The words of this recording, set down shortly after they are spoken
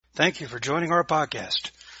Thank you for joining our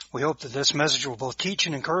podcast. We hope that this message will both teach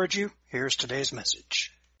and encourage you. Here's today's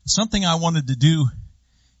message. Something I wanted to do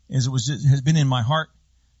has been in my heart,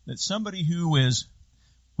 that somebody who is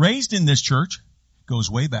raised in this church,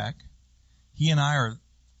 goes way back. He and I are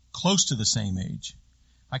close to the same age.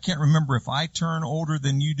 I can't remember if I turn older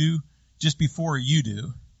than you do, just before you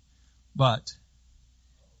do. But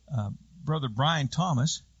Brother Brian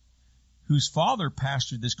Thomas, whose father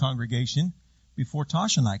pastored this congregation before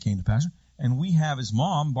Tasha and I came to pastor, and we have his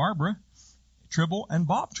mom, Barbara Tribble, and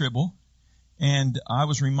Bob Tribble. And I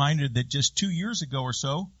was reminded that just 2 years ago or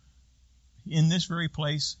so, in this very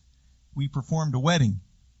place, we performed a wedding.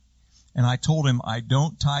 And I told him I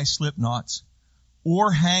don't tie slip knots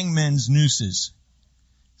or hang men's nooses.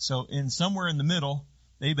 So somewhere in the middle,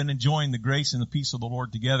 they've been enjoying the grace and the peace of the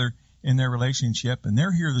Lord together in their relationship. And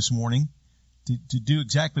they're here this morning to do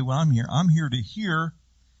exactly what I'm here. I'm here to hear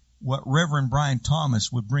what Reverend Brian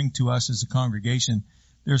Thomas would bring to us as a congregation.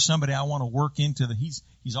 There's somebody I want to work into.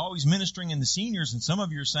 He's always ministering in the seniors, and some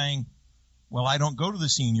of you are saying, well, I don't go to the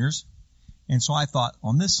seniors. And so I thought,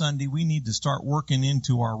 on this Sunday, we need to start working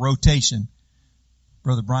into our rotation.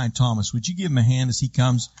 Brother Brian Thomas, would you give him a hand as he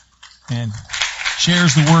comes and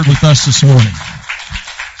shares the word with us this morning?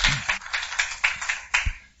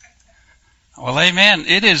 Well, amen.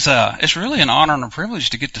 It's really an honor and a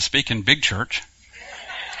privilege to get to speak in Big Church.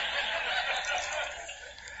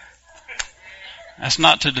 That's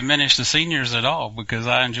not to diminish the seniors at all, because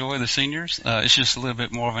I enjoy the seniors. It's just a little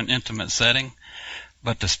bit more of an intimate setting.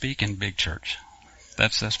 But to speak in Big Church,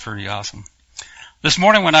 that's pretty awesome. This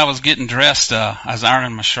morning when I was getting dressed, I was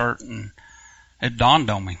ironing my shirt, and it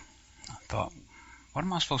dawned on me. I thought, what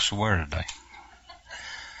am I supposed to wear today?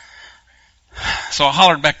 So I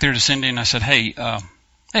hollered back there to Cindy, and I said, hey,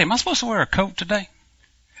 am I supposed to wear a coat today?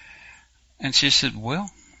 And she said,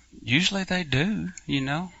 well, usually they do, you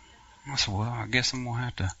know. I said, well, I guess I'm going to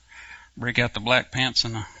have to break out the black pants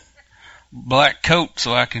and a black coat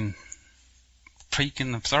so I can peek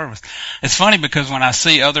in the service. It's funny because when I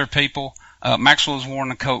see other people, Maxwell's worn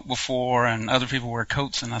a coat before and other people wear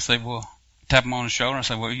coats, and I say, well, tap them on the shoulder and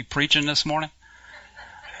say, well, are you preaching this morning?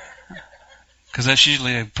 Because that's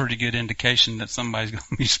usually a pretty good indication that somebody's going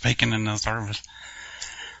to be speaking in the service.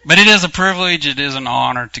 But it is a privilege, it is an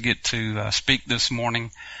honor to get to speak this morning.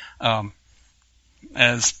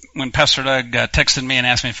 As when Pastor Doug texted me and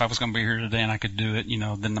asked me if I was going to be here today and I could do it,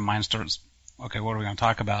 then the mind starts, okay, what are we going to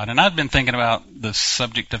talk about? And I've been thinking about the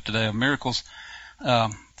subject of today of miracles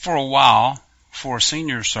for a while for a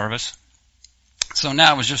senior service. So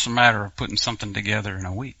now it was just a matter of putting something together in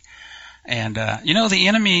a week. And, the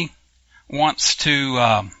enemy wants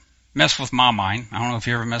to mess with my mind. I don't know if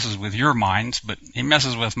he ever messes with your minds, but he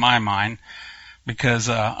messes with my mind because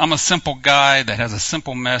I'm a simple guy that has a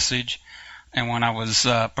simple message. And when I was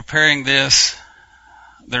preparing this,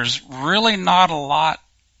 there's really not a lot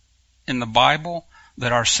in the Bible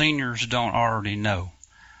that our seniors don't already know.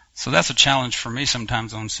 So that's a challenge for me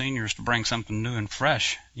sometimes on seniors to bring something new and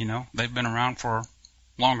fresh. They've been around for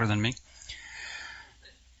longer than me.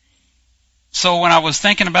 So when I was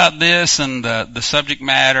thinking about this and the subject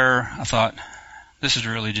matter, I thought, this is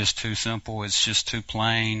really just too simple. It's just too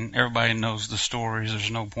plain. Everybody knows the stories.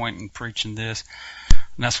 There's no point in preaching this.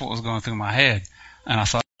 And that's what was going through my head. And I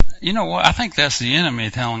thought, you know what? I think that's the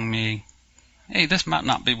enemy telling me, hey, this might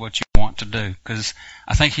not be what you want to do. Because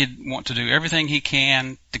I think he'd want to do everything he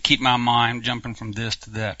can to keep my mind jumping from this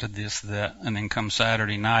to that to this to that. And then come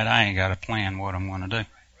Saturday night, I ain't got a plan what I'm going to do.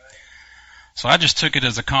 So I just took it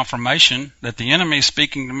as a confirmation that the enemy is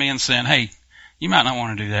speaking to me and saying, hey, you might not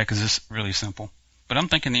want to do that because it's really simple. But I'm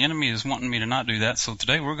thinking the enemy is wanting me to not do that, so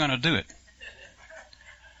today we're going to do it.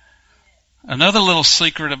 Another little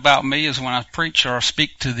secret about me is when I preach or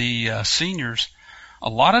speak to the seniors, a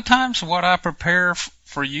lot of times what I prepare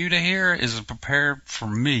for you to hear is prepared for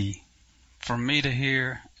me to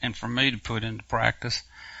hear and for me to put into practice.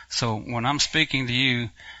 So when I'm speaking to you,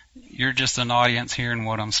 you're just an audience hearing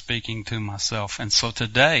what I'm speaking to myself. And so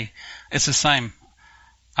today, it's the same.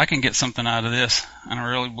 I can get something out of this, and I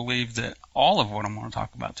really believe that all of what I'm going to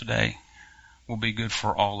talk about today will be good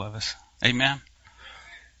for all of us. Amen?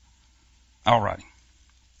 All right.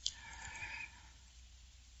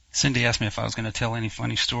 Cindy asked me if I was going to tell any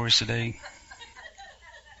funny stories today.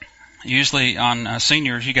 Usually on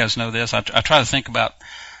seniors, you guys know this, I try to think about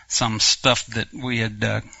some stuff that we had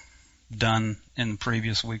done in the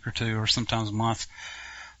previous week or two or sometimes a month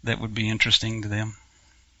that would be interesting to them.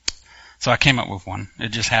 So I came up with one. It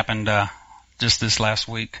just happened just this last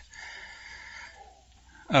week.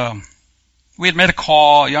 We had made a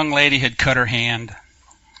call. A young lady had cut her hand,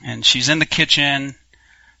 and she's in the kitchen.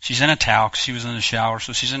 she's in a towel 'cause she was in the shower.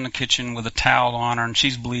 So she's in the kitchen with a towel on her, and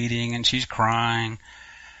she's bleeding and she's crying.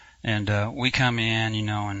 And we come in,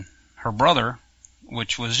 and her brother,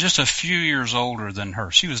 which was just a few years older than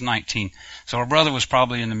her, she was 19. So her brother was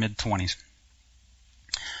probably in the mid-20s.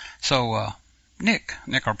 So Nick,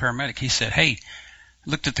 our paramedic, he said, hey,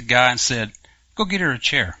 looked at the guy and said, go get her a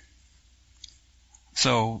chair.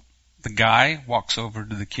 So the guy walks over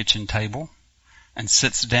to the kitchen table and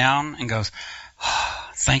sits down and goes, oh,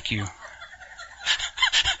 thank you.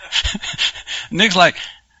 Nick's like,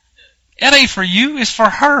 it ain't for you, it's for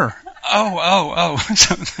her. Oh.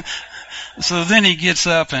 So then he gets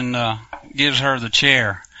up and gives her the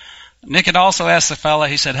chair. Nick had also asked the fella,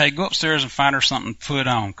 he said, hey, go upstairs and find her something to put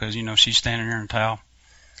on, because, she's standing here in a towel.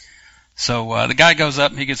 So the guy goes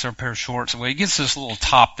up and he gets her a pair of shorts. Well, he gets this little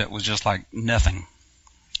top that was just like nothing.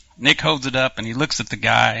 Nick holds it up and he looks at the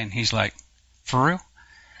guy and he's like, for real?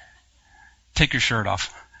 Take your shirt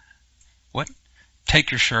off. What?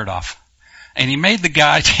 Take your shirt off. And he made the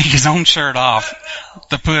guy take his own shirt off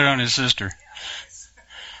to put it on his sister.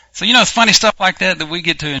 So, it's funny stuff like that we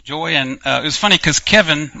get to enjoy. And it was funny because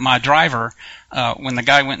Kevin, my driver, when the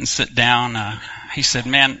guy went and sat down, he said,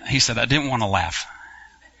 I didn't want to laugh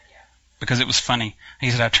because it was funny.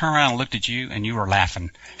 He said, I turned around and looked at you and you were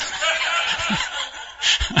laughing.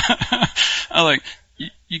 I was like,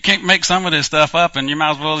 you can't make some of this stuff up, and you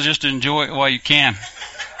might as well just enjoy it while you can.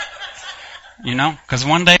 Because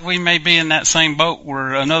one day we may be in that same boat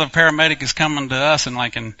where another paramedic is coming to us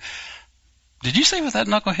and did you see what that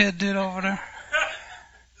knucklehead did over there?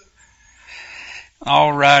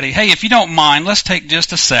 Alrighty. Hey, if you don't mind, let's take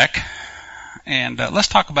just a sec and let's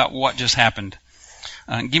talk about what just happened.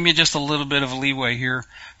 Give me just a little bit of leeway here,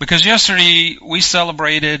 because yesterday we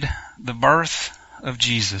celebrated the birth of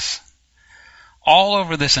Jesus. All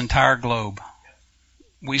over this entire globe,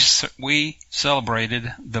 we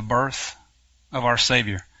celebrated the birth of our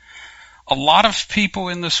Savior. A lot of people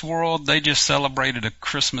in this world, they just celebrated a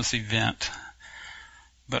Christmas event.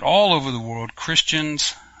 But all over the world,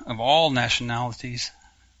 Christians of all nationalities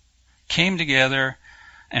came together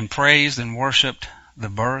and praised and worshiped the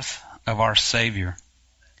birth of our Savior.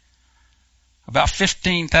 About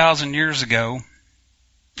 1500 years ago,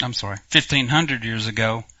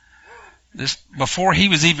 before he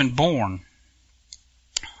was even born,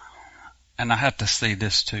 and I have to say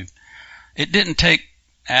this too, it didn't take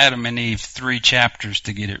Adam and Eve 3 chapters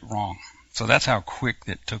to get it wrong. So that's how quick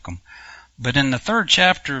it took them. But in the 3rd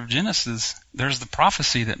chapter of Genesis, there's the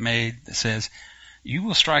prophecy that says, you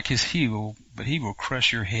will strike his heel, but he will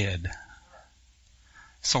crush your head.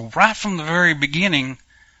 So right from the very beginning,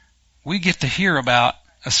 we get to hear about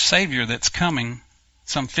a Savior that's coming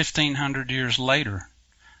some 1500 years later.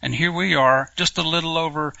 And here we are, just a little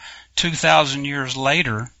over 2,000 years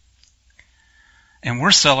later, and we're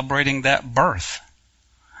celebrating that birth.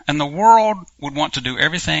 And the world would want to do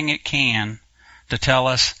everything it can to tell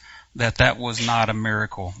us that was not a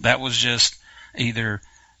miracle. That was just either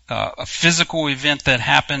a physical event that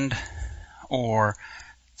happened or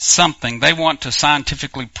something. They want to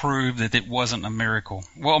scientifically prove that it wasn't a miracle.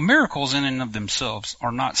 Well, miracles in and of themselves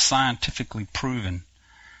are not scientifically proven.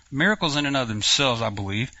 Miracles in and of themselves, I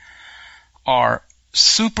believe, are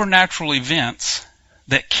supernatural events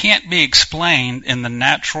that can't be explained in the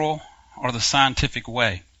natural or the scientific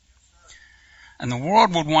way. And the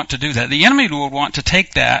world would want to do that. The enemy would want to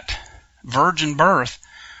take that virgin birth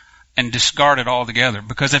and discard it altogether.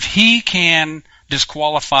 Because if he can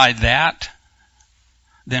disqualify that,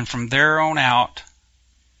 then from there on out,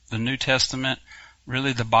 the New Testament,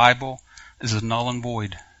 really the Bible, is a null and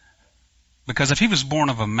void. Because if he was born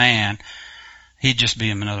of a man, he'd just be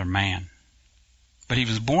another man. But he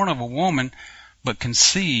was born of a woman, but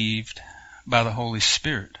conceived by the Holy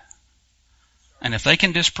Spirit. And if they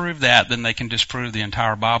can disprove that, then they can disprove the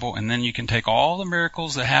entire Bible, and then you can take all the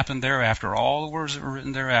miracles that happened thereafter, all the words that were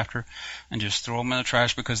written thereafter, and just throw them in the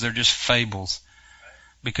trash because they're just fables.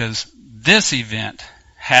 Because this event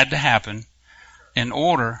had to happen in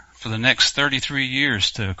order for the next 33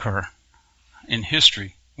 years to occur in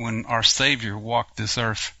history when our Savior walked this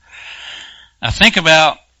earth. Now think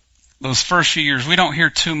about those first few years. We don't hear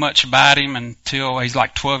too much about him until he's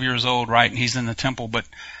like 12 years old, right? And he's in the temple, but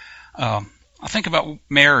I think about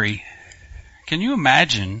Mary. Can you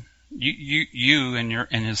imagine? You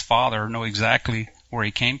and his father know exactly where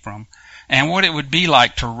he came from, and what it would be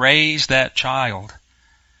like to raise that child.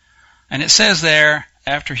 And it says there,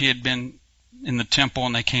 after he had been in the temple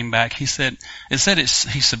and they came back, he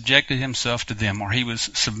subjected himself to them, or he was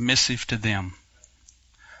submissive to them.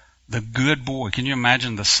 The good boy. Can you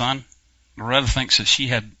imagine the son? Loretta thinks that she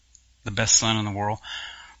had the best son in the world.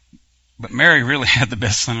 But Mary really had the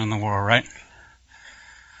best son in the world, right?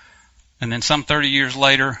 And then some 30 years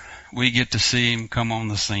later, we get to see him come on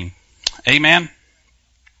the scene. Amen?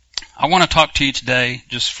 I want to talk to you today,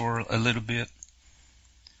 just for a little bit,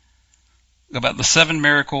 about the 7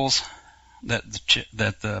 miracles that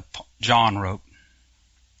John wrote.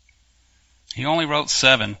 He only wrote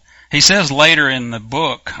 7. He says later in the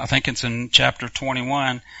book, I think it's in chapter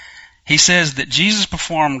 21, he says that Jesus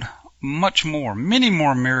performed much more, many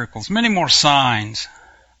more miracles, many more signs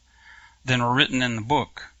than are written in the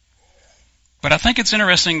book. But I think it's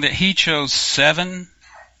interesting that he chose 7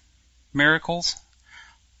 miracles,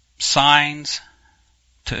 signs,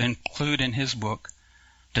 to include in his book,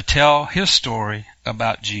 to tell his story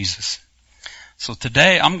about Jesus. So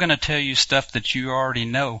today I'm going to tell you stuff that you already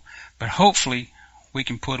know, but hopefully we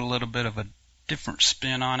can put a little bit of a different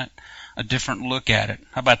spin on it, a different look at it.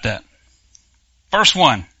 How about that? First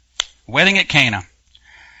one, wedding at Cana.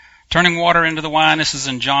 Turning water into the wine. This is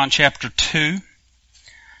in John chapter 2.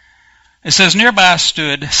 It says, nearby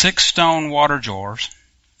stood 6 stone water jars,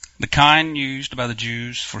 the kind used by the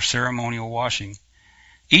Jews for ceremonial washing,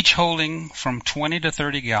 each holding from 20 to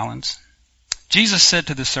 30 gallons. Jesus said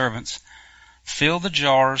to the servants, fill the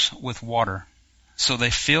jars with water. So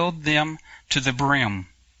they filled them to the brim.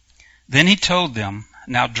 Then he told them,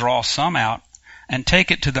 now draw some out and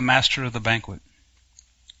take it to the master of the banquet.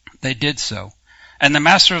 They did so. And the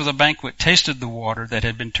master of the banquet tasted the water that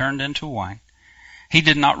had been turned into wine. He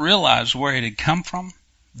did not realize where it had come from,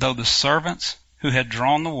 though the servants who had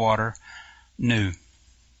drawn the water knew.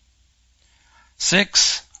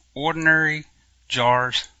 6 ordinary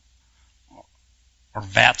jars or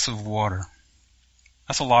vats of water.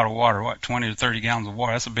 That's a lot of water. What, 20 to 30 gallons of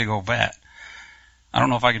water? That's a big old vat. I don't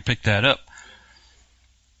know if I could pick that up.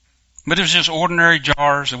 But it was just ordinary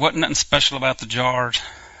jars. There wasn't nothing special about the jars.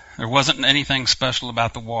 There wasn't anything special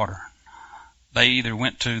about the water. They either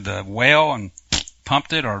went to the well and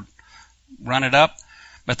pumped it or run it up,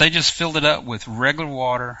 but they just filled it up with regular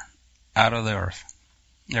water out of the earth.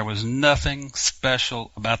 There was nothing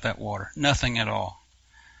special about that water. Nothing at all.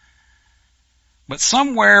 But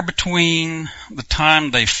somewhere between the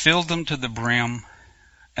time they filled them to the brim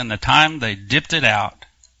and the time they dipped it out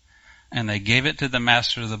and they gave it to the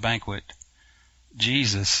master of the banquet,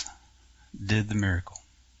 Jesus did the miracle.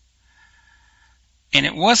 And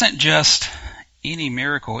it wasn't just any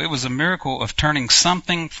miracle. It was a miracle of turning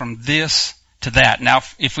something from this to that. Now,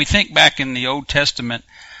 if we think back in the Old Testament,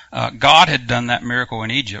 God had done that miracle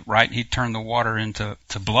in Egypt, right? He turned the water into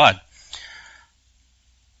blood.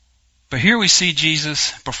 But here we see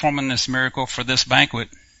Jesus performing this miracle for this banquet.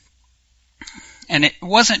 And it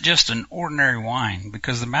wasn't just an ordinary wine,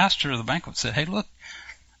 because the master of the banquet said, hey, look,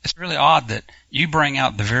 it's really odd that you bring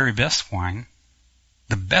out the very best wine,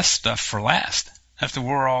 the best stuff for last, after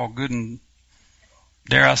we're all good and,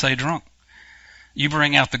 dare I say, drunk. You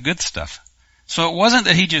bring out the good stuff. So it wasn't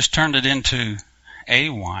that he just turned it into a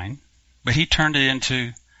wine, but he turned it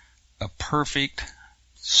into a perfect,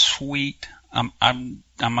 sweet, I'm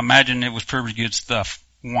imagining it was pretty good stuff,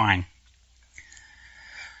 wine.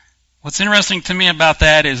 What's interesting to me about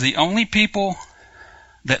that is the only people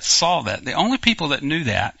that saw that, the only people that knew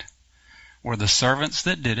that, were the servants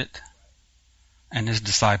that did it and his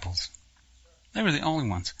disciples. They were the only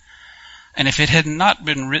ones. And if it had not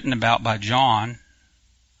been written about by John,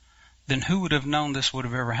 then who would have known this would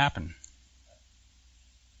have ever happened?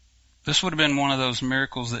 This would have been one of those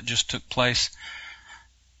miracles that just took place.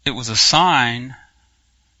 It was a sign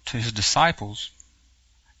to his disciples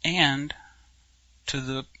and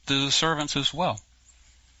to the servants as well.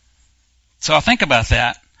 So I think about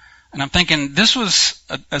that, and I'm thinking this was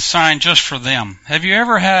a sign just for them. Have you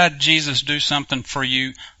ever had Jesus do something for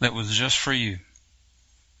you that was just for you?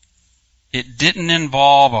 It didn't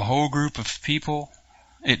involve a whole group of people.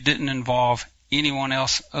 It didn't involve anyone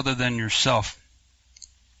else other than yourself.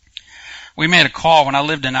 We made a call when I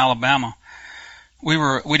lived in Alabama.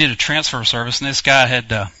 We did a transfer service, and this guy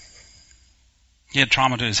had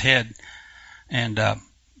trauma to his head, and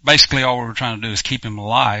basically all we were trying to do is keep him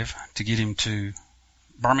alive to get him to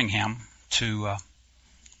Birmingham to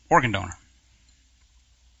organ donor.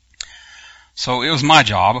 So it was my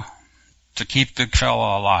job to keep the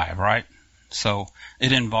fellow alive, right? So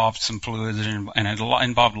it involved some fluids, and it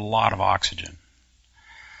involved a lot of oxygen.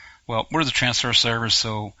 Well, we're the transfer service,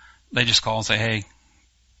 so they just call and say, hey,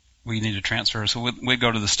 we need a transfer. So we'd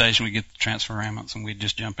go to the station, we'd get the transfer ambulance, and we'd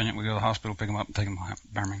just jump in it. We'd go to the hospital, pick them up, and take them to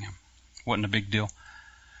Birmingham. Wasn't a big deal.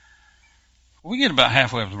 We get about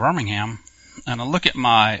halfway up to Birmingham, and I look at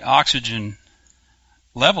my oxygen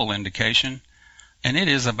level indication, and it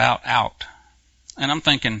is about out. And I'm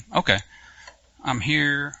thinking, okay, I'm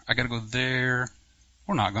here. I got to go there.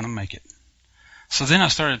 We're not going to make it. So then I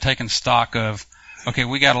started taking stock of, okay,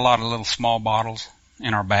 we got a lot of little small bottles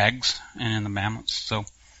in our bags and in the mammoths. So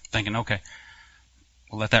thinking, okay,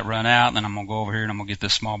 we'll let that run out, and then I'm going to go over here and I'm going to get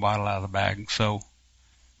this small bottle out of the bag. So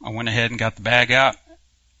I went ahead and got the bag out,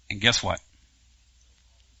 and guess what?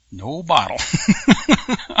 No bottle.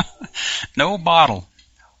 No bottle.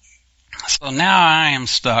 So now I am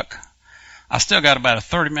stuck. I still got about a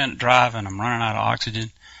 30-minute drive, and I'm running out of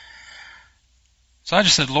oxygen. So I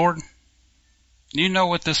just said, Lord, you know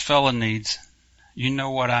what this fella needs. You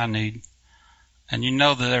know what I need. And you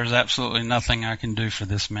know that there's absolutely nothing I can do for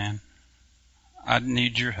this man. I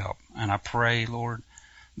need your help. And I pray, Lord,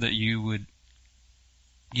 that you would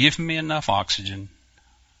give me enough oxygen,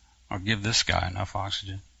 or give this guy enough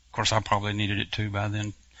oxygen. Of course, I probably needed it too by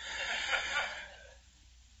then,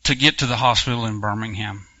 to get to the hospital in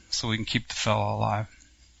Birmingham so we can keep the fellow alive.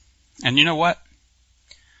 And you know what?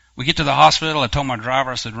 We get to the hospital. I told my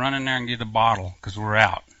driver, I said, run in there and get a bottle because we're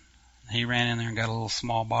out. He ran in there and got a little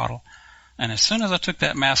small bottle. And as soon as I took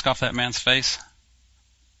that mask off that man's face,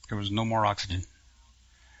 there was no more oxygen.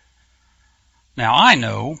 Now I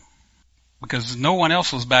know, because no one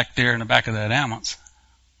else was back there in the back of that ambulance,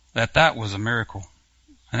 that was a miracle.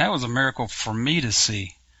 And that was a miracle for me to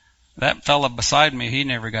see. That fella beside me, he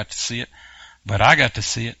never got to see it, but I got to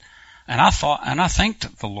see it. And I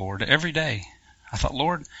thanked the Lord every day. I thought,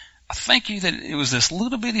 Lord, I thank you that it was this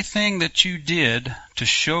little bitty thing that you did to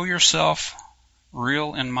show yourself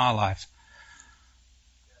real in my life.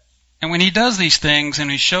 And when he does these things, and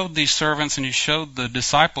he showed these servants and he showed the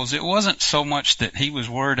disciples, it wasn't so much that he was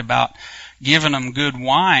worried about giving them good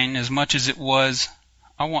wine as much as it was,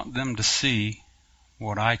 I want them to see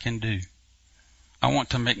what I can do. I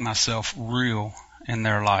want to make myself real in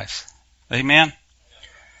their lives. Amen?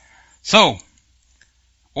 So,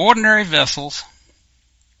 ordinary vessels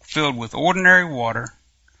filled with ordinary water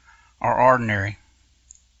are ordinary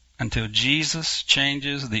until Jesus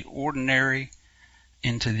changes the ordinary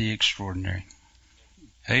into the extraordinary.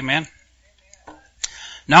 Amen?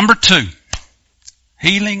 Number 2,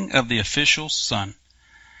 healing of the official's son.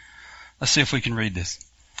 Let's see if we can read this.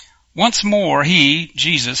 Once more he,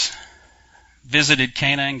 Jesus, visited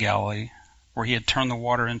Cana in Galilee, where he had turned the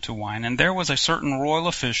water into wine, and there was a certain royal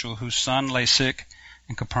official whose son lay sick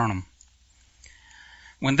in Capernaum.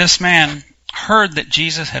 When this man heard that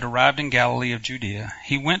Jesus had arrived in Galilee of Judea,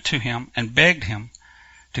 he went to him and begged him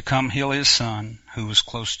to come heal his son, who was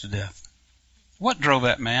close to death. What drove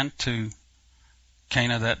that man to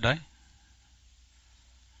Cana that day?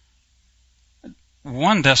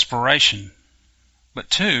 1, desperation. But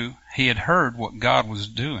 2, he had heard what God was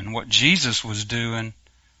doing, what Jesus was doing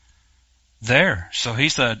there. So he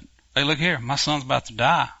said, hey, look here, my son's about to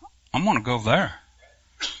die. I'm going to go there.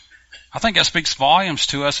 I think that speaks volumes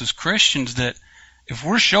to us as Christians, that if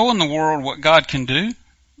we're showing the world what God can do,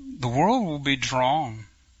 the world will be drawn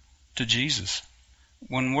to Jesus.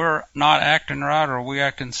 When we're not acting right, or we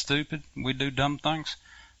acting stupid, we do dumb things,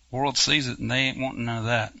 the world sees it and they ain't wanting none of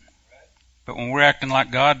that. But when we're acting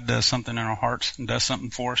like God does something in our hearts and does something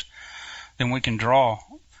for us, then we can draw,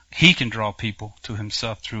 he can draw people to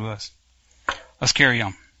himself through us. Let's carry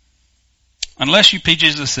on.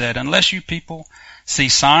 Jesus said, unless you people see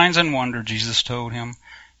signs and wonder, Jesus told him,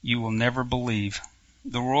 you will never believe.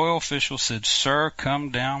 The royal official said, sir, come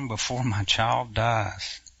down before my child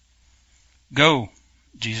dies. Go,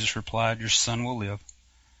 Jesus replied, your son will live.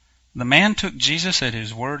 The man took Jesus at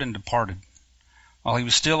his word and departed. While he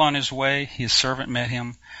was still on his way, his servant met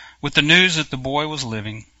him with the news that the boy was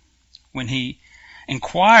living. When he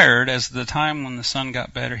inquired as to the time when the son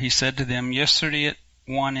got better, he said to them, yesterday at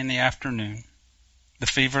 1 in the afternoon, the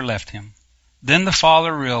fever left him. Then the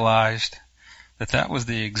father realized that was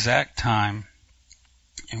the exact time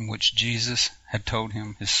in which Jesus had told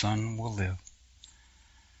him his son will live.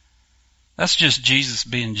 That's just Jesus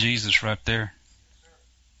being Jesus right there.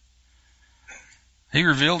 He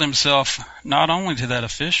revealed himself not only to that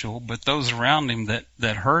official, but those around him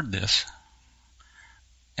that heard this.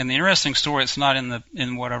 And the interesting story, it's not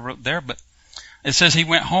in what I wrote there, but it says he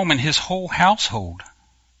went home and his whole household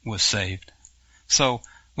was saved. So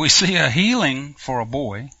we see a healing for a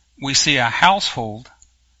boy. We see a household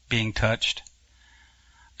being touched.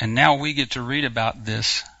 And now we get to read about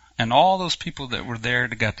this, and all those people that were there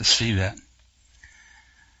that got to see that.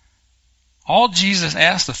 All Jesus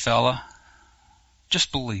asked the fella,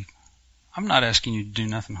 just believe. I'm not asking you to do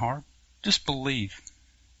nothing hard. Just believe.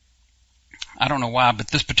 I don't know why, but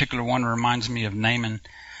this particular one reminds me of Naaman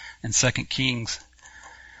in 2 Kings.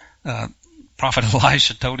 Prophet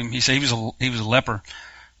Elisha told him, he said he was a leper.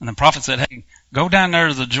 And the prophet said, hey, go down there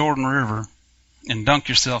to the Jordan River and dunk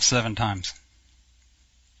yourself 7 times.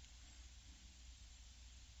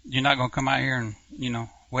 You're not going to come out here and,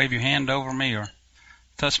 wave your hand over me or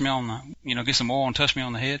touch me on the, get some oil and touch me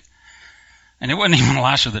on the head. And it wasn't even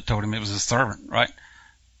Elisha that told him, it was his servant, right?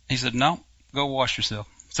 He said, no, go wash yourself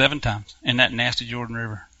 7 times in that nasty Jordan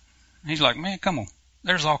River. He's like, man, come on.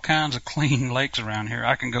 There's all kinds of clean lakes around here.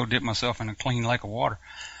 I can go dip myself in a clean lake of water.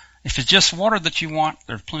 If it's just water that you want,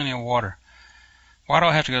 there's plenty of water. Why do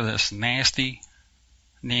I have to go to this nasty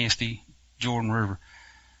Jordan River?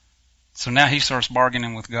 So now he starts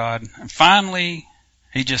bargaining with God. And finally,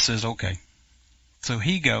 he just says, okay. So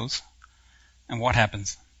he goes. And what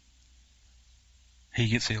happens? He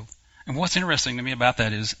gets healed. And what's interesting to me about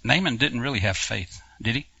that is Naaman didn't really have faith,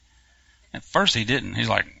 did he? At first he didn't. He's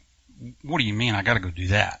like, what do you mean I got to go do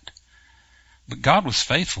that? But God was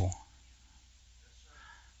faithful.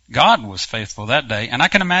 God was faithful that day. And I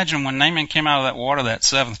can imagine when Naaman came out of that water that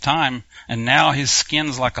 7th time, and now his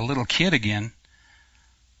skin's like a little kid again,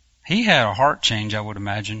 he had a heart change, I would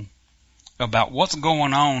imagine, about what's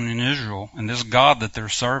going on in Israel and this God that they're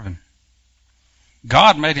serving.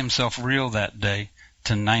 God made himself real that day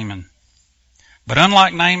to Naaman. But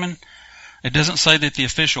unlike Naaman, it doesn't say that the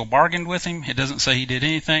official bargained with him. It doesn't say he did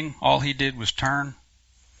anything. All he did was turn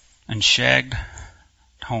and shagged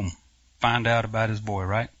home. Find out about his boy,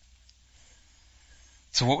 right?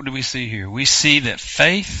 So what do we see here? We see that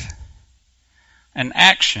faith and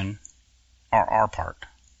action are our part.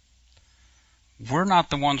 We're not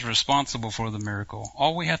the ones responsible for the miracle.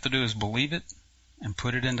 All we have to do is believe it and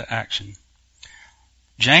put it into action.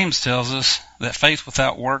 James tells us that faith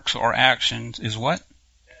without works or actions is what?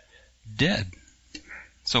 Dead.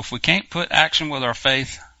 So if we can't put action with our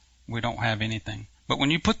faith, we don't have anything. But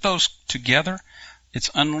when you put those together,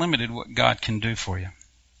 it's unlimited what God can do for you.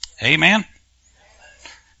 Amen?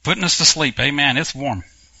 Putting us to sleep. Amen. It's warm.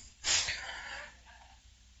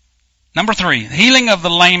 Number 3, healing of the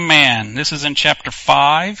lame man. This is in chapter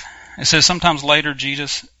 5. It says sometime later,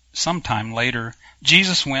 Jesus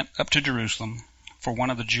went up to Jerusalem for one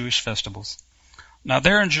of the Jewish festivals. Now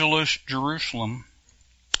there in Jerusalem,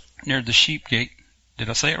 near the sheep gate, did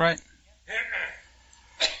I say it right?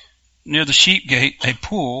 Near the sheep gate, a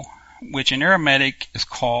pool, which in Aramaic is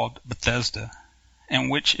called Bethesda,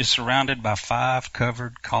 and which is surrounded by 5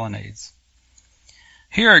 covered colonnades.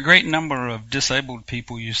 Here a great number of disabled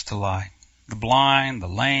people used to lie, the blind, the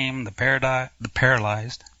lame, the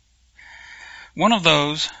paralyzed. One of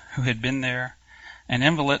those who had been there, an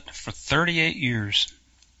invalid for 38 years.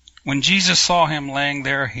 When Jesus saw him laying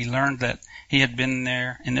there, he learned that he had been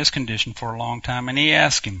there in this condition for a long time, and he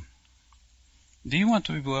asked him, do you want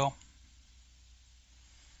to be well?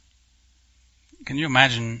 Can you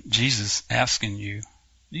imagine Jesus asking you,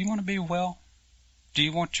 do you want to be well? Do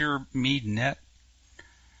you want your mead net?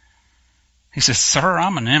 He says, sir,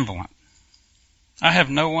 I'm an invalid. I have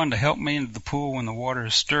no one to help me into the pool when the water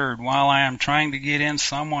is stirred. While I am trying to get in,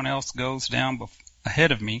 someone else goes down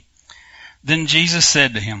ahead of me. Then Jesus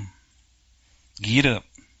said to him, get up,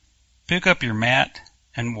 pick up your mat,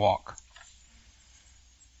 and walk.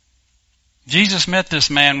 Jesus met this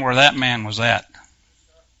man where that man was at.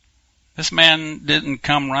 This man didn't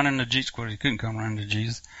come running to Jesus. He couldn't come running to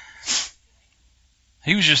Jesus.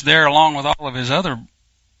 He was just there along with all of his other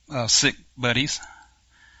sick buddies.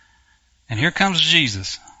 And here comes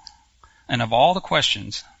Jesus. And of all the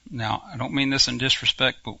questions, now I don't mean this in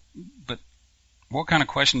disrespect, but what kind of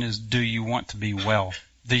question is, do you want to be well?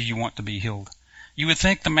 Do you want to be healed? You would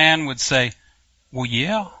think the man would say, well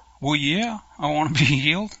yeah, I want to be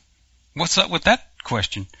healed. What's up with that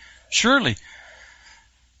question? Surely.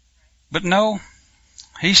 But no,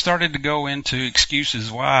 he started to go into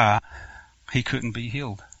excuses why he couldn't be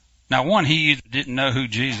healed. Now, one, he either didn't know who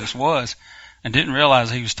Jesus was and didn't realize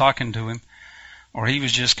he was talking to him, or he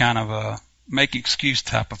was just kind of a make excuse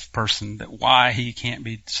type of person that why he can't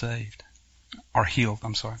be saved or healed,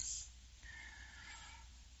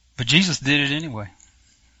 But Jesus did it anyway.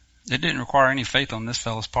 It didn't require any faith on this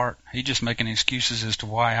fellow's part. He just making excuses as to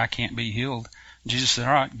why I can't be healed. Jesus said,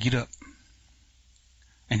 all right, get up.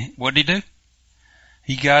 And what did he do?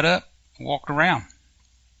 He got up, walked around.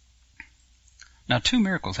 Now, 2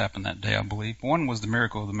 miracles happened that day, I believe. One was the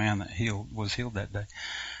miracle of the man that was healed that day.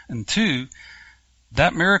 And 2,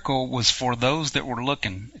 that miracle was for those that were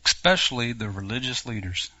looking, especially the religious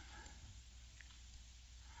leaders.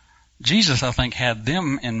 Jesus, I think, had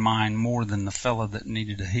them in mind more than the fellow that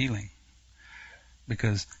needed a healing,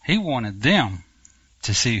 because he wanted them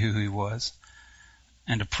to see who he was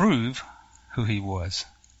and to prove who he was.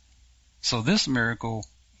 So this miracle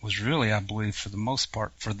was really, I believe, for the most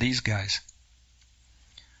part, for these guys.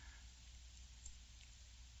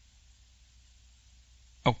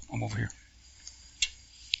 Oh, I'm over here.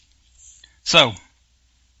 So,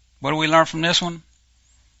 what do we learn from this one?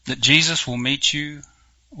 That Jesus will meet you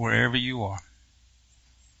wherever you are.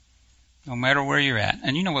 No matter where you're at.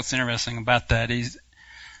 And you know what's interesting about that is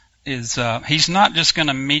he's not just going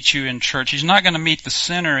to meet you in church. He's not going to meet the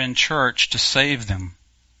sinner in church to save them.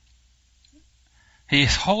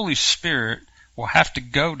 His Holy Spirit will have to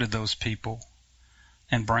go to those people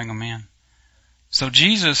and bring them in. So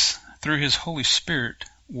Jesus, through His Holy Spirit,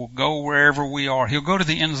 will go wherever we are. He'll go to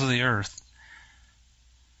the ends of the earth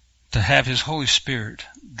to have His Holy Spirit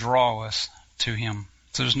draw us to Him.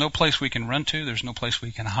 So there's no place we can run to. There's no place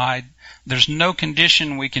we can hide. There's no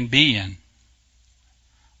condition we can be in.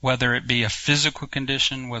 Whether it be a physical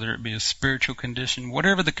condition, whether it be a spiritual condition,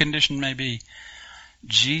 whatever the condition may be,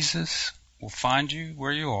 Jesus will find you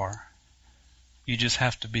where you are. You just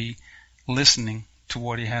have to be listening to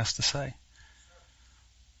what He has to say.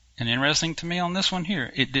 And interesting to me on this one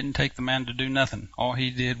here, it didn't take the man to do nothing. All he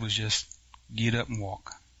did was just get up and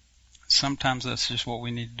walk. Sometimes that's just what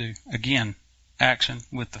we need to do. Again, action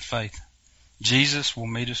with the faith. Jesus will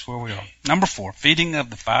meet us where we are. Number 4, feeding of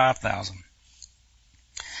the 5,000.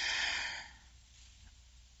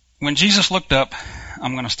 When Jesus looked up,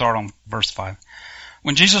 I'm going to start on verse 5.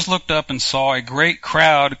 When Jesus looked up and saw a great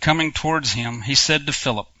crowd coming towards Him, He said to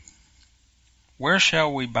Philip, "Where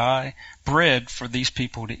shall we buy bread for these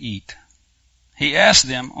people to eat?" He asked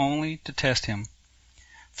them only to test Him,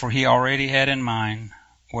 for He already had in mind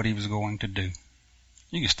what He was going to do.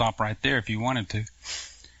 You can stop right there if you wanted to.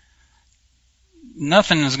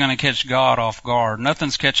 Nothing is going to catch God off guard.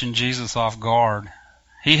 Nothing's catching Jesus off guard.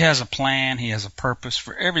 He has a plan. He has a purpose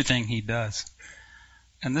for everything He does.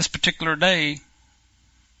 And this particular day,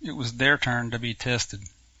 it was their turn to be tested.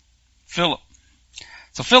 Philip.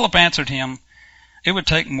 So Philip answered Him, "It would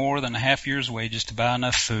take more than a half year's wages to buy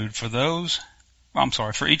enough food for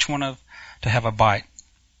each one to have a bite."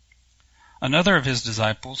 Another of His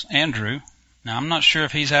disciples, Andrew, now I'm not sure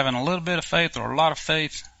if he's having a little bit of faith or a lot of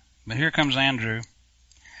faith, but here comes Andrew,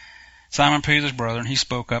 Simon Peter's brother, and he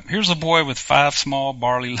spoke up. "Here's a boy with 5 small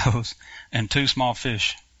barley loaves and 2 small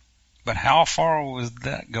fish. But how far will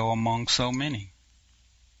that go among so many?"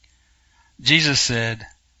 Jesus said,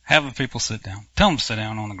 "Have the people sit down." Tell them to sit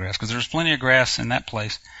down on the grass, because there's plenty of grass in that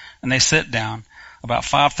place. And they sat down. About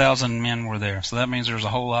 5,000 men were there. So that means there's a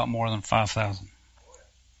whole lot more than 5,000.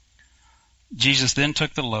 Jesus then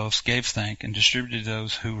took the loaves, gave thanks, and distributed to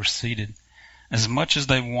those who were seated as much as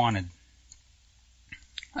they wanted.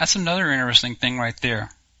 That's another interesting thing right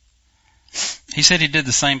there. He said He did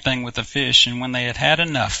the same thing with the fish, and when they had had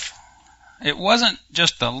enough, it wasn't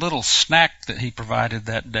just a little snack that He provided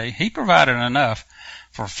that day. He provided enough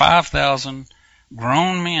for 5,000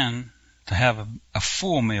 grown men to have a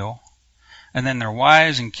full meal, and then their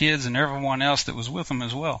wives and kids and everyone else that was with them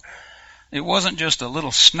as well. It wasn't just a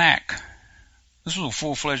little snack. This was a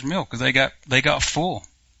full-fledged meal because they got full.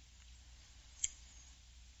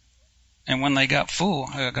 And when they got full,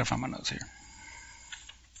 I got to find my notes here.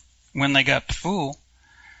 When they got full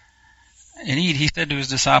and eat, He said to His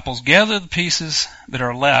disciples, "Gather the pieces that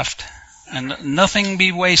are left, and nothing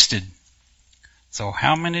be wasted." So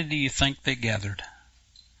how many do you think they gathered?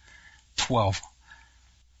 12.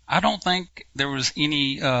 I don't think there was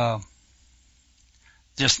any that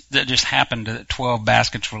just happened that 12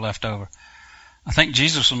 baskets were left over. I think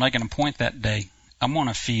Jesus was making a point that day. I'm going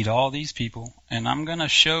to feed all these people, and I'm going to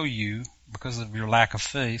show you, because of your lack of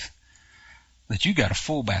faith, that you got a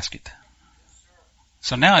full basket.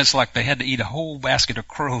 So now it's like they had to eat a whole basket of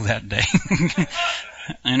crow that day.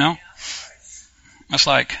 You know? It's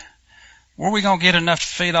like, where are we going to get enough to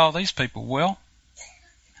feed all these people? Well,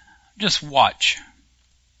 just watch.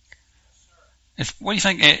 What do you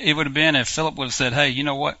think it would have been if Philip would have said, "Hey, you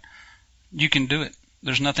know what? You can do it.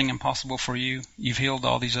 There's nothing impossible for you. You've healed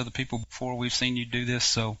all these other people before. We've seen you do this,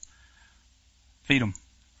 so feed them."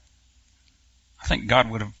 I think God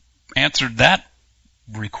would have answered that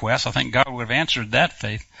request. I think God would have answered that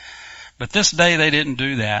faith. But this day they didn't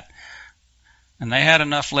do that. And they had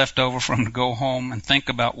enough left over for them to go home and think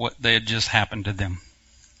about what they had just happened to them.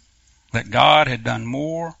 That God had done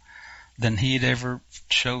more than He had ever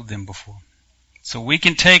showed them before. So we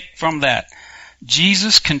can take from that.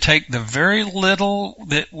 Jesus can take the very little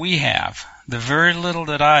that we have, the very little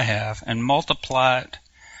that I have, and multiply it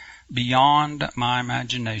beyond my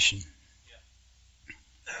imagination.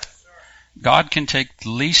 God can take the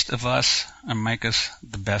least of us and make us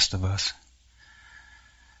the best of us.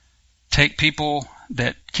 Take people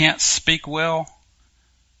that can't speak well,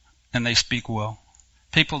 and they speak well.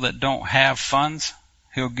 People that don't have funds,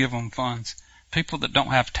 He'll give them funds. People that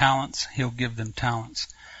don't have talents, He'll give them talents.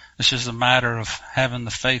 It's just a matter of having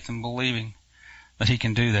the faith and believing that he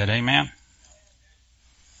can do that. Amen?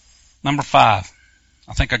 Number 5.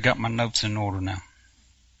 I think I got my notes in order now.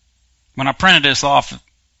 When I printed this off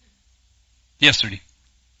yesterday,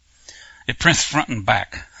 it prints front and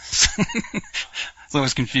back. So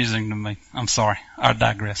it's confusing to me. I'm sorry. I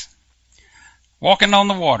digress. Walking on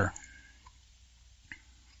the water.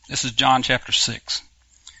 This is John chapter 6.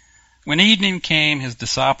 When evening came, his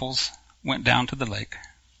disciples went down to the lake,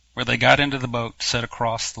 where they got into the boat set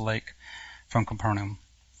across the lake from Capernaum.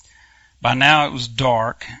 By now it was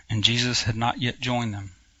dark, and Jesus had not yet joined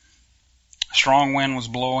them. A strong wind was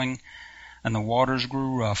blowing, and the waters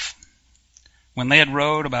grew rough. When they had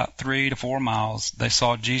rowed about 3 to 4 miles, they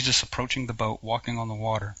saw Jesus approaching the boat, walking on the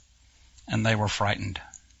water, and they were frightened.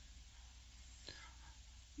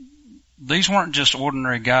 These weren't just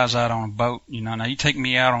ordinary guys out on a boat. Now you take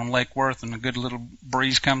me out on Lake Worth and a good little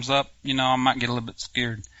breeze comes up, I might get a little bit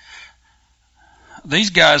scared.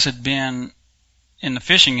 These guys had been in the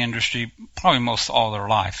fishing industry probably most all their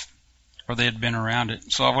life, or they had been around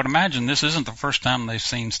it. So I would imagine this isn't the first time they've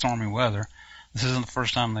seen stormy weather. This isn't the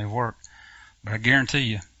first time they've worked. But I guarantee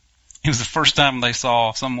you, it was the first time they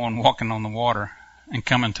saw someone walking on the water and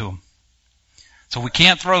coming to them. So we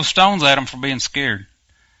can't throw stones at them for being scared.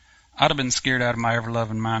 I'd have been scared out of my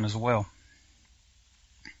ever-loving mind as well.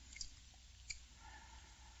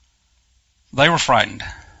 They were frightened,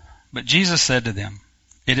 but Jesus said to them,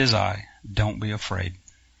 "It is I, don't be afraid."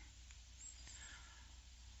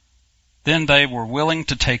 Then they were willing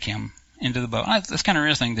to take him into the boat. It's kind of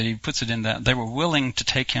interesting that he puts it in that. They were willing to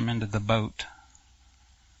take him into the boat.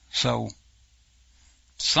 So,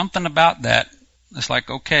 something about that, it's like,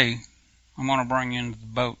 okay, I'm going to bring you into the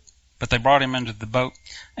boat. But they brought him into the boat,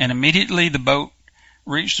 and immediately the boat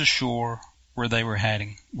reached the shore where they were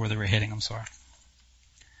heading. This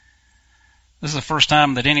is the first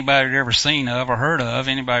time that anybody had ever seen of or heard of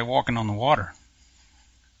anybody walking on the water.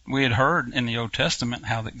 We had heard in the Old Testament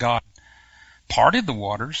how that God parted the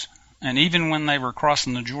waters, and even when they were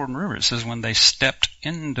crossing the Jordan River, it says when they stepped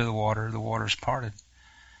into the waters parted.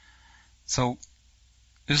 So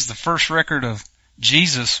this is the first record of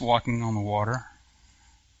Jesus walking on the water.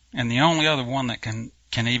 And the only other one that can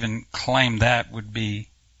even claim that would be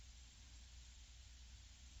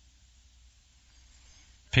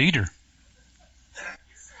Peter.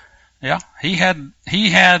 Yeah, he had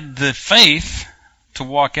the faith to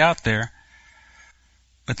walk out there,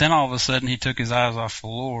 but then all of a sudden he took his eyes off the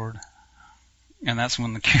Lord, and that's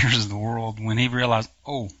when the cares of the world, when he realized,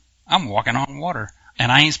 oh, I'm walking on water,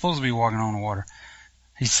 and I ain't supposed to be walking on the water.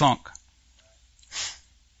 He sunk.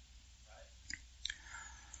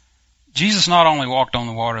 Jesus not only walked on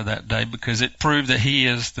the water that day because it proved that he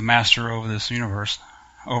is the master over this universe,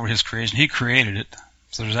 over his creation. He created it,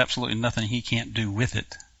 so there's absolutely nothing he can't do with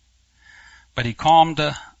it. But he calmed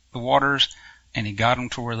the waters, and he got them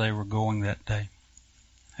to where they were going that day.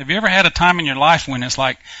 Have you ever had a time in your life when it's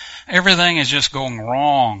like everything is just going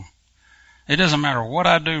wrong? It doesn't matter what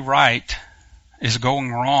I do right, it's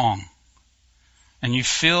going wrong. And you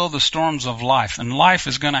feel the storms of life. And life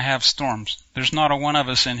is going to have storms. There's not a one of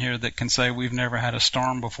us in here that can say we've never had a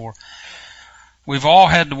storm before. We've all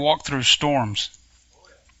had to walk through storms.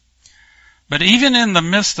 But even in the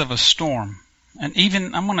midst of a storm, and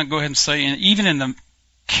even, I'm going to go ahead and say, even in the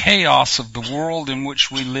chaos of the world in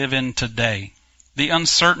which we live in today, the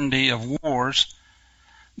uncertainty of wars,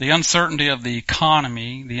 the uncertainty of the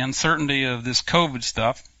economy, the uncertainty of this COVID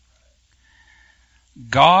stuff,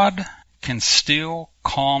 God can still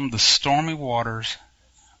calm the stormy waters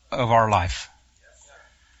of our life.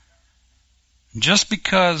 Just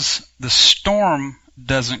because the storm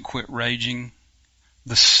doesn't quit raging,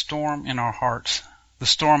 the storm in our hearts, the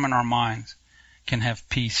storm in our minds can have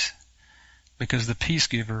peace, because the peace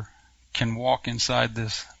giver can walk inside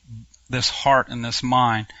this heart and this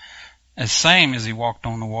mind as same as he walked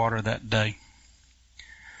on the water that day.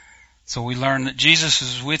 So we learn that Jesus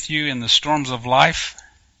is with you in the storms of life.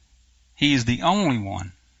 He is the only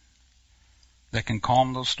one that can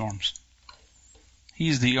calm those storms.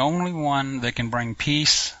 He's the only one that can bring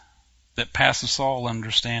peace that passes all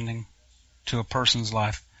understanding to a person's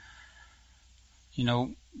life.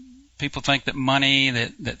 People think that money,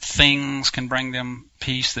 that things can bring them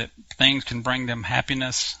peace, that things can bring them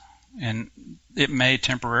happiness, and it may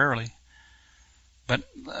temporarily. But,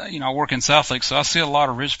 I work in South Lake, so I see a lot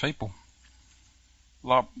of rich people. A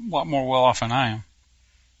lot more well off than I am.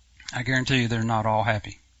 I guarantee you they're not all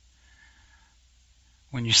happy.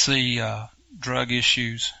 When you see drug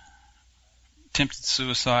issues, attempted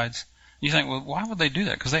suicides, you think, well, why would they do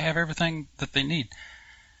that? Because they have everything that they need.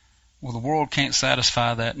 Well, the world can't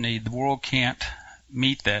satisfy that need. The world can't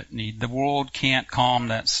meet that need. The world can't calm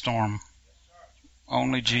that storm.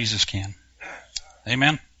 Only Jesus can.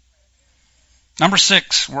 Amen? Number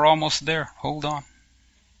 6, we're almost there. Hold on.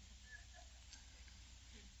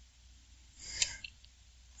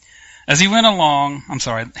 As he went along,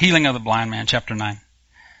 healing of the blind man, chapter 9.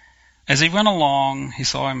 As he went along, he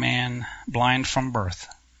saw a man blind from birth.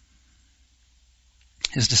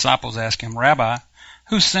 His disciples asked him, Rabbi,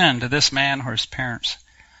 who sinned, this man or his parents,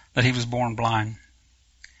 that he was born blind?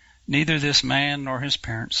 Neither this man nor his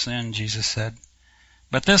parents sinned, Jesus said.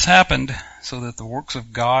 But this happened so that the works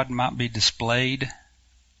of God might be displayed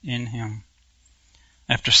in him.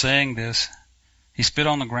 After saying this, he spit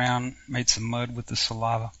on the ground, made some mud with the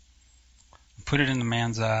saliva, and put it in the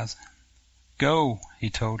man's eyes. Go, he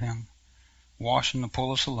told him, wash in the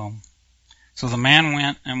pool of Siloam. So the man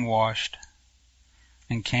went and washed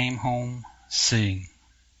and came home seeing.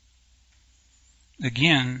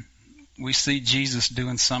 Again, we see Jesus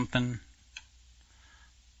doing something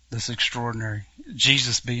that's extraordinary.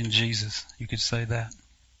 Jesus being Jesus, you could say that.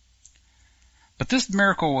 But this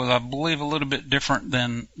miracle was, I believe, a little bit different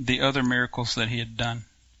than the other miracles that he had done.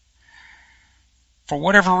 For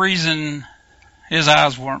whatever reason, his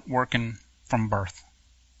eyes weren't working from birth.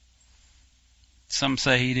 Some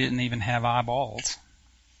say he didn't even have eyeballs.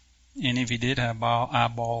 And if he did have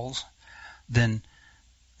eyeballs, then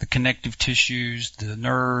the connective tissues, the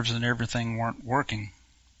nerves and everything weren't working.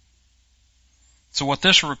 So what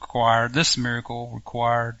this miracle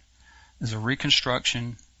required, is a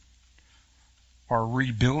reconstruction or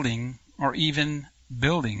rebuilding or even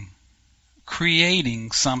building,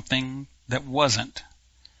 creating something that wasn't.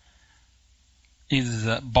 Either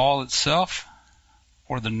the ball itself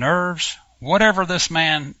or the nerves, whatever this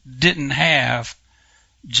man didn't have,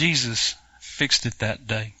 Jesus fixed it that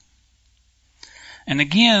day. And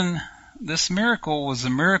again, this miracle was a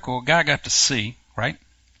miracle a guy got to see, right?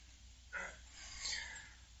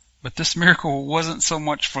 But this miracle wasn't so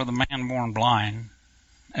much for the man born blind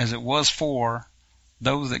as it was for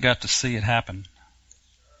those that got to see it happen.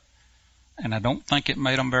 And I don't think it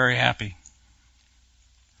made them very happy.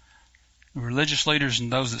 The religious leaders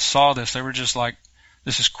and those that saw this, they were just like,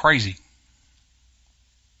 this is crazy.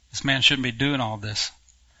 This man shouldn't be doing all this.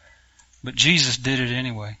 But Jesus did it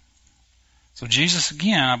anyway. So Jesus,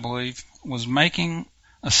 again, I believe, was making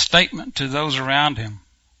a statement to those around him.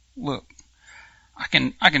 Look, I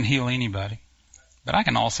can heal anybody, but I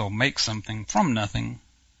can also make something from nothing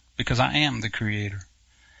because I am the Creator.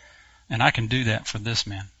 And I can do that for this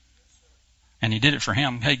man. And he did it for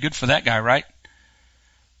him. Hey, good for that guy, right?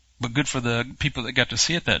 But good for the people that got to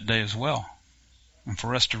see it that day as well. And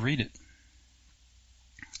for us to read it.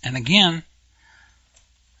 And again,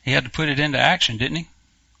 he had to put it into action, didn't he?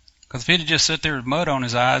 Because if he'd have just sat there with mud on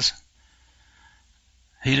his eyes,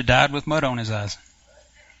 he'd have died with mud on his eyes.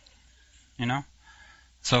 You know?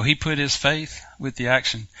 So he put his faith with the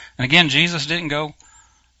action. And again, Jesus didn't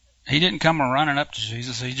come running up to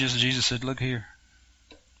Jesus. Jesus said, look here.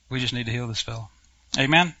 We just need to heal this fellow.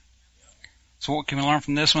 Amen? So what can we learn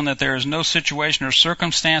from this one? That there is no situation or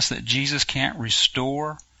circumstance that Jesus can't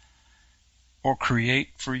restore or create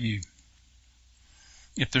for you.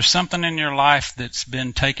 If there's something in your life that's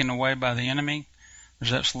been taken away by the enemy,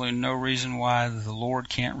 there's absolutely no reason why the Lord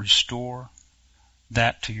can't restore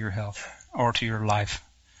that to your health or to your life.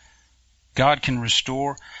 God can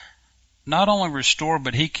restore, not only restore,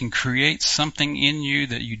 but He can create something in you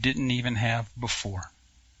that you didn't even have before,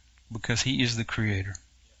 because He is the Creator.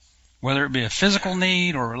 Whether it be a physical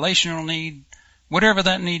need or a relational need, whatever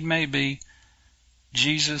that need may be,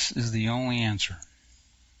 Jesus is the only answer.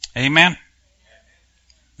 Amen?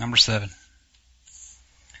 Number 7.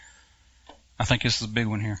 I think this is a big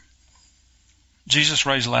one here. Jesus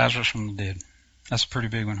raised Lazarus from the dead. That's a pretty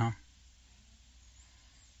big one, huh?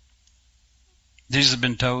 Jesus had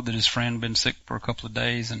been told that his friend had been sick for a couple of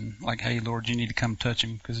days and like, hey, Lord, you need to come touch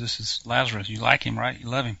him because this is Lazarus. You like him, right? You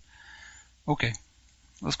love him. Okay,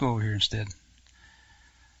 let's go over here instead.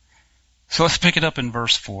 So let's pick it up in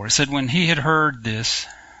verse 4. It said, when he had heard this,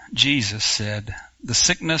 Jesus said, the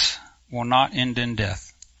sickness will not end in death.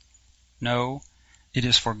 No, it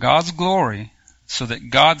is for God's glory, so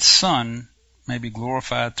that God's Son may be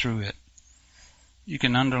glorified through it. You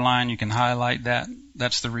can underline, you can highlight that.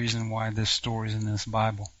 That's the reason why this story is in this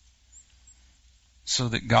Bible. So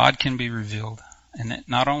that God can be revealed. And it,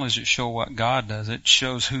 not only does it show what God does, it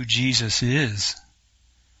shows who Jesus is.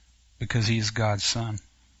 Because He is God's Son.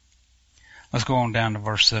 Let's go on down to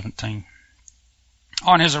verse 17.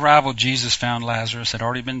 On his arrival, Jesus found Lazarus had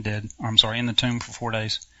already been in the tomb for 4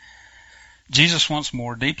 days. Jesus, once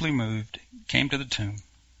more, deeply moved, came to the tomb.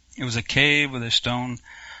 It was a cave with a stone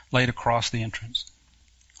laid across the entrance.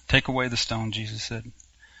 Take away the stone, Jesus said.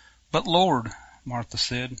 But Lord, Martha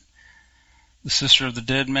said, the sister of the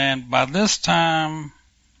dead man, by this time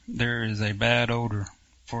there is a bad odor,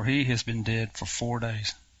 for he has been dead for 4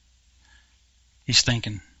 days. He's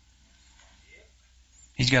stinking.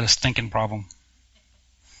 He's got a stinking problem.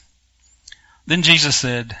 Then Jesus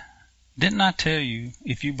said, didn't I tell you,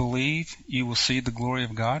 if you believe, you will see the glory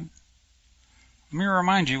of God? Let me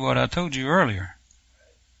remind you what I told you earlier.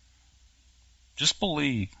 Just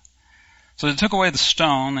believe. So they took away the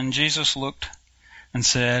stone, and Jesus looked and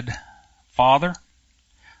said, Father,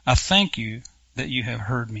 I thank you that you have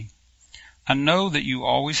heard me. I know that you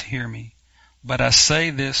always hear me, but I say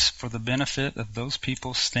this for the benefit of those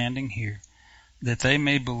people standing here, that they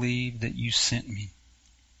may believe that you sent me.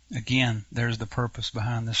 Again, there's the purpose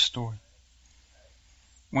behind this story.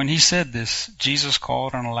 When he said this, Jesus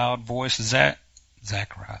called in a loud voice,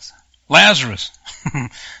 Zacharias, Lazarus,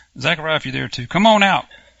 Zachariah, if you're there too, come on out.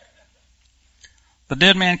 The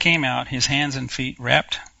dead man came out, his hands and feet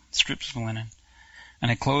wrapped in strips of linen, and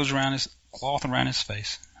a cloth around his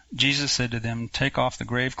face. Jesus said to them, take off the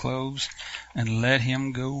grave clothes and let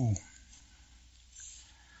him go.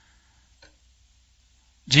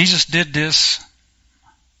 Jesus did this.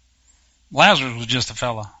 Lazarus was just a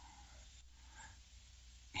fella.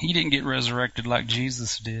 He didn't get resurrected like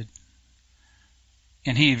Jesus did.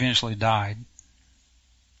 And he eventually died.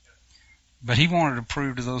 But he wanted to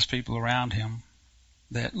prove to those people around him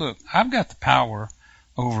that, look, I've got the power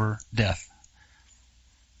over death.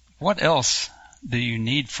 What else do you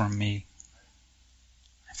need from me?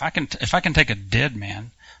 If I can take a dead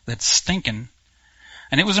man that's stinking,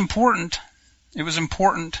 and it was important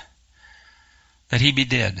that he be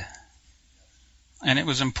dead. And it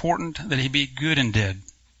was important that he be good and dead.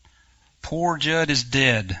 Poor Judd is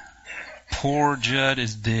dead. Poor Judd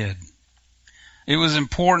is dead. It was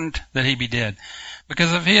important that he be dead.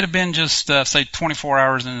 Because if he had been just, say, 24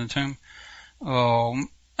 hours in the tomb,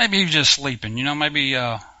 maybe he was just sleeping. Maybe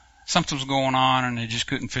something was going on and they just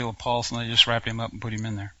couldn't feel a pulse and they just wrapped him up and put him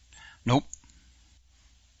in there. Nope.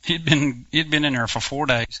 He'd been in there for 4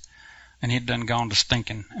 days and he'd done gone to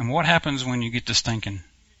stinking. And what happens when you get to stinking?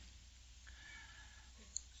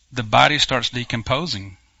 The body starts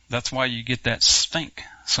decomposing. That's why you get that stink.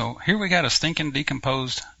 So here we got a stinking,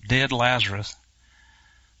 decomposed, dead Lazarus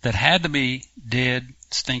that had to be dead,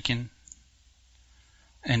 stinking,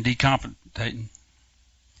 and decompensating.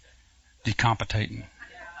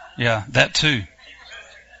 Yeah, that too.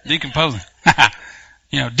 Decomposing.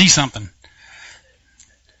 De-something.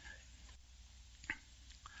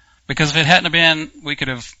 Because if it hadn't have been,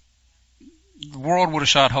 the world would have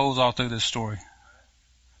shot holes all through this story.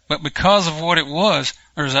 But because of what it was,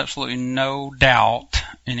 there's absolutely no doubt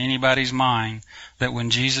in anybody's mind that when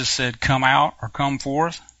Jesus said, come out or come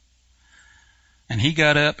forth, and he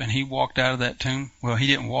got up and he walked out of that tomb, well, he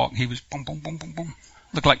didn't walk, he was boom, boom, boom, boom, boom.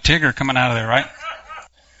 Looked like Tigger coming out of there, right?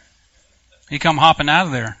 He come hopping out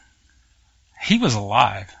of there. He was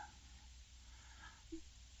alive.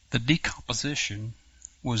 The decomposition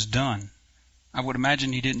was done. I would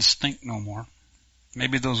imagine he didn't stink no more.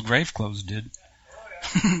 Maybe those grave clothes did.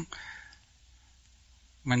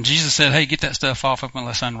 When Jesus said, hey, get that stuff off of him,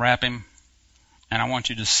 let's unwrap him, and I want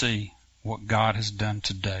you to see what God has done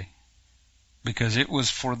today. Because it was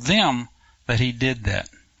for them that he did that.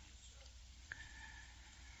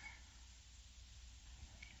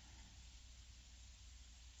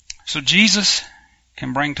 So Jesus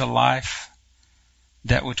can bring to life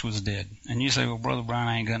that which was dead. And you say, well, Brother Brian,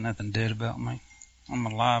 I ain't got nothing dead about me. I'm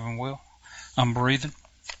alive and well. I'm breathing.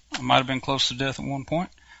 I might have been close to death at one point,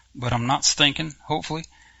 but I'm not stinking, hopefully.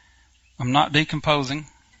 I'm not decomposing,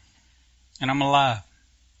 and I'm alive.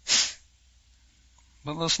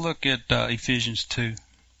 But let's look at Ephesians 2. I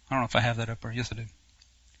don't know if I have that up there. Yes, I do.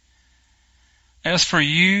 As for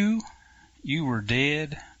you, you were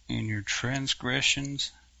dead in your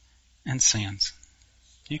transgressions and sins.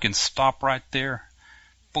 You can stop right there.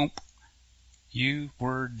 Boom. You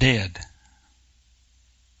were dead.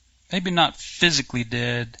 Maybe not physically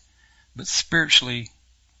dead, but spiritually,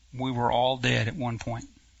 we were all dead at one point.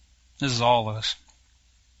 This is all of us.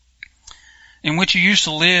 In which you used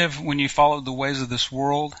to live when you followed the ways of this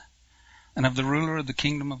world and of the ruler of the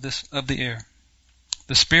kingdom of the air.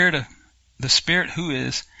 The spirit who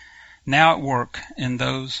is now at work in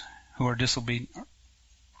those who are disobedient.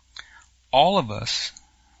 All of us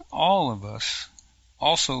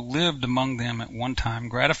also lived among them at one time,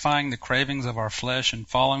 gratifying the cravings of our flesh and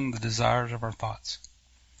following the desires of our thoughts.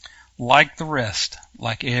 Like the rest,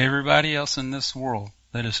 like everybody else in this world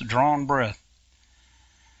that has drawn breath,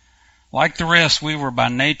 like the rest, we were by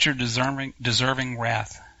nature deserving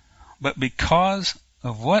wrath. But because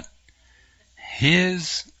of what?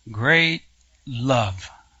 His great love.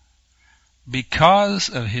 Because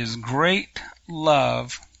of His great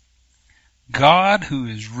love, God, who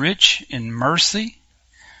is rich in mercy,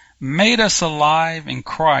 made us alive in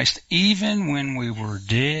Christ even when we were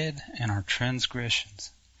dead in our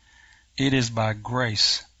transgressions. It is by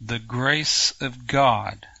grace, the grace of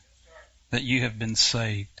God, that you have been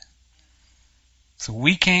saved. So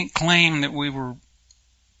we can't claim that we were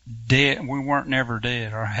dead, we weren't never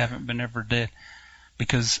dead or haven't been ever dead,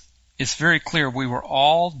 because it's very clear we were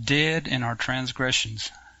all dead in our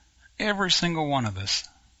transgressions. Every single one of us.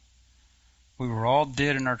 We were all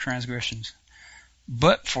dead in our transgressions.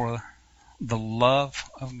 But for the love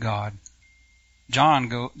of God.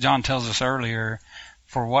 John tells us earlier,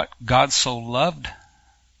 for what God so loved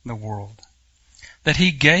the world, that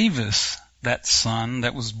He gave us that Son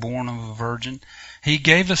that was born of a virgin. He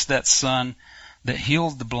gave us that Son that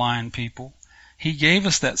healed the blind people. He gave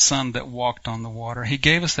us that Son that walked on the water. He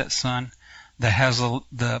gave us that Son that has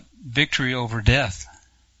the victory over death,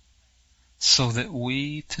 so that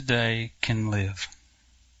we today can live.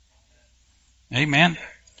 Amen.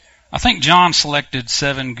 I think John selected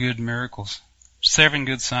 7 good miracles, 7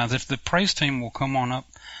 good signs. If the praise team will come on up.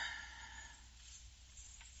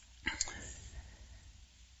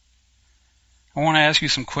 I want to ask you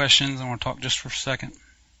some questions. I want to talk just for a second.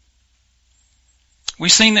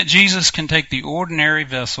 We've seen that Jesus can take the ordinary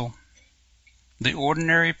vessel, the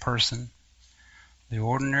ordinary person, the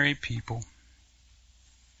ordinary people,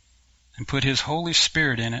 and put His Holy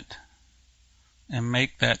Spirit in it and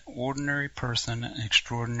make that ordinary person an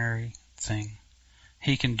extraordinary thing.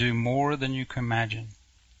 He can do more than you can imagine.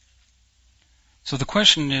 So the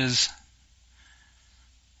question is,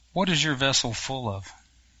 what is your vessel full of?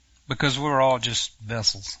 Because we're all just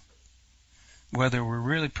vessels. Whether we're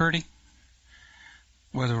really pretty,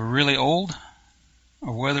 whether we're really old,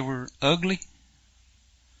 or whether we're ugly,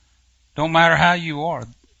 don't matter how you are.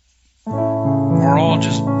 We're all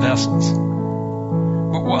just vessels.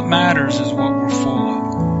 But what matters is what we're full of.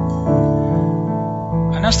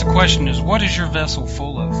 And that's the question is, what is your vessel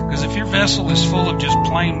full of? Because if your vessel is full of just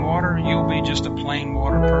plain water, you'll be just a plain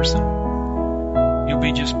water person. You'll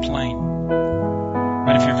be just plain.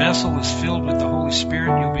 But if your vessel is filled with the Holy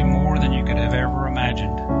Spirit, you'll be more than you could have ever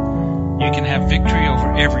imagined. You can have victory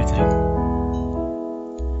over everything.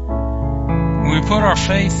 When we put our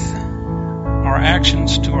faith, our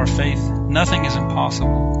actions to our faith, nothing is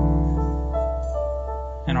impossible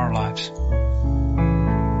in our lives.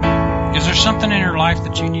 Is there something in your life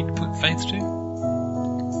that you need to put faith to?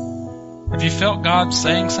 Have you felt God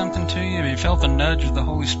saying something to you? Have you felt the nudge of the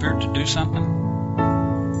Holy Spirit to do something?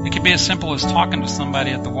 It could be as simple as talking to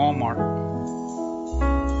somebody at the Walmart.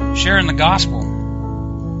 Sharing the gospel.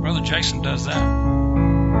 Brother Jason does that.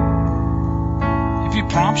 If He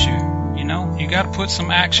prompts you, you got to put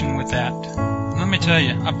some action with that. Let me tell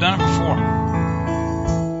you, I've done it before.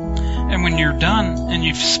 And when you're done and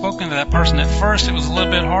you've spoken to that person, at first it was a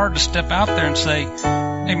little bit hard to step out there and say,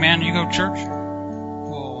 hey man, you go to church?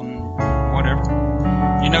 Well, whatever.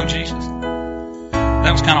 You know Jesus?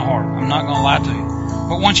 That was kind of hard. I'm not going to lie to you.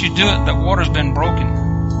 But once you do it, the water's been broken.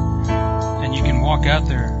 And you can walk out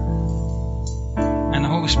there. And the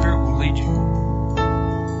Holy Spirit will lead you.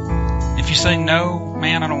 If you say, no,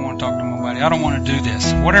 man, I don't want to talk to nobody. I don't want to do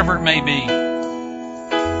this. Whatever it may be.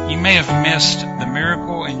 You may have missed the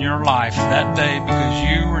miracle in your life that day because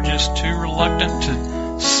you were just too reluctant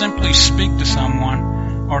to simply speak to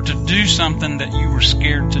someone or to do something that you were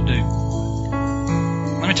scared to do.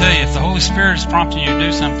 Let me tell you, if the Holy Spirit is prompting you to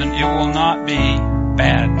do something, it will not be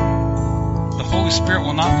bad. The Holy Spirit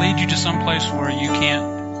will not lead you to some place where you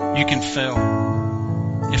can fail.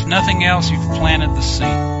 If nothing else, you've planted the seed.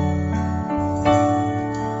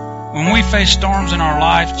 When we face storms in our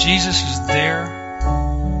life, Jesus is there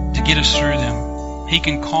to get us through them. He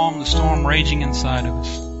can calm the storm raging inside of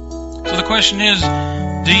us. So the question is,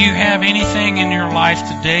 do you have anything in your life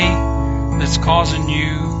today that's causing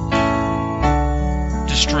you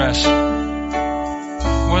distress?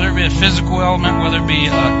 Whether it be a physical element, whether it be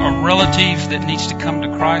a relative that needs to come to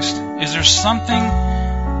Christ. Is there something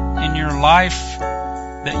in your life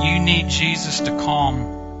that you need Jesus to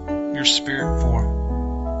calm your spirit for?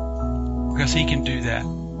 Because He can do that.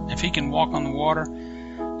 If He can walk on the water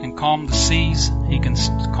and calm the seas, He can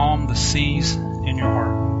calm the seas in your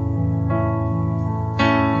heart.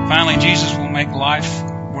 Finally, Jesus will make life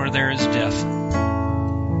where there is death.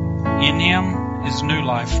 In Him is new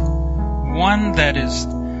life, one that is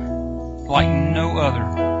like no other,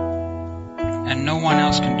 and no one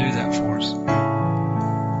else can do that for us.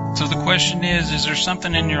 So the question is there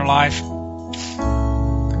something in your life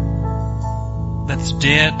that's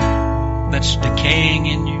dead, that's decaying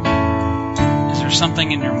in you? Is there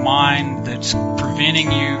something in your mind that's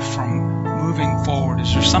preventing you from moving forward?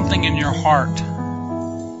 Is there something in your heart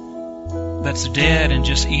that's dead and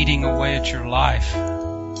just eating away at your life?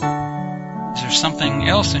 Is there something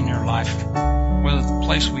else in your life, whether the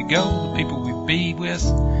place we go, the people we be with?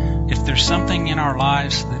 If there's something in our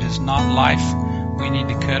lives that is not life, we need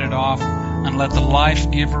to cut it off and let the life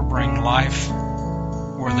giver bring life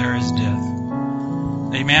where there is death.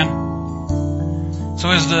 Amen. So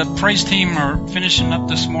as the praise team are finishing up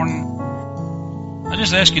this morning, I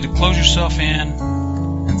just ask you to close yourself in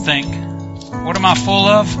and think, what am I full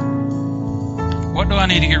of? What do I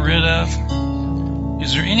need to get rid of?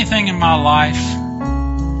 Is there anything in my life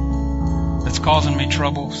that's causing me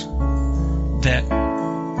troubles that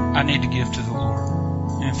I need to give to the Lord?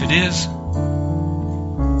 And if it is,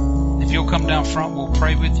 if you'll come down front, we'll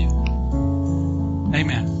pray with you.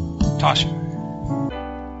 Amen. Tasha.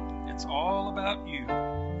 It's all about you.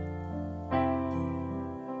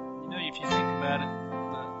 You know, if you think about it,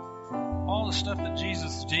 all the stuff that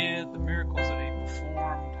Jesus did, the miracles that He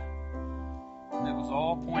performed, it was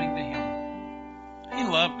all pointing to Him. He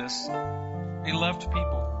loved us. He loved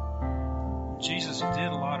people. Jesus did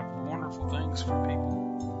a lot of wonderful things for people.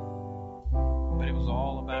 But it was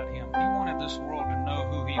all about Him. He wanted this world to know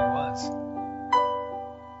who He was.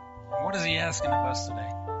 What is He asking of us today?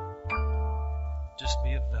 Just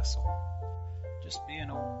be a vessel. Just be an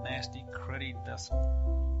old, nasty, cruddy vessel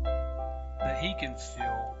that He can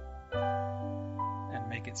fill and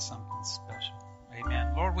make it something special.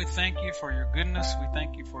 Amen. Lord, we thank You for Your goodness. We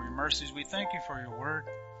thank You for Your mercies. We thank You for Your word.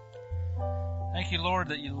 Thank You, Lord,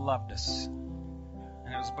 that You loved us.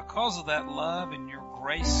 And it was because of that love and Your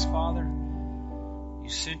grace, Father, You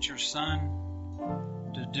sent Your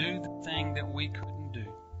Son to do the thing that we couldn't do,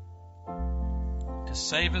 to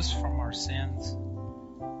save us from our sins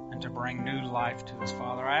and to bring new life to us,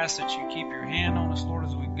 Father. I ask that You keep Your hand on us, Lord,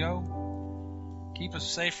 as we go. Keep us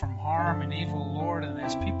safe from harm and evil, Lord, and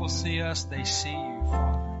as people see us, they see You,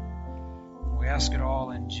 Father. We ask it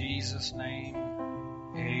all in Jesus' name.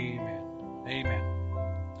 Amen. Amen.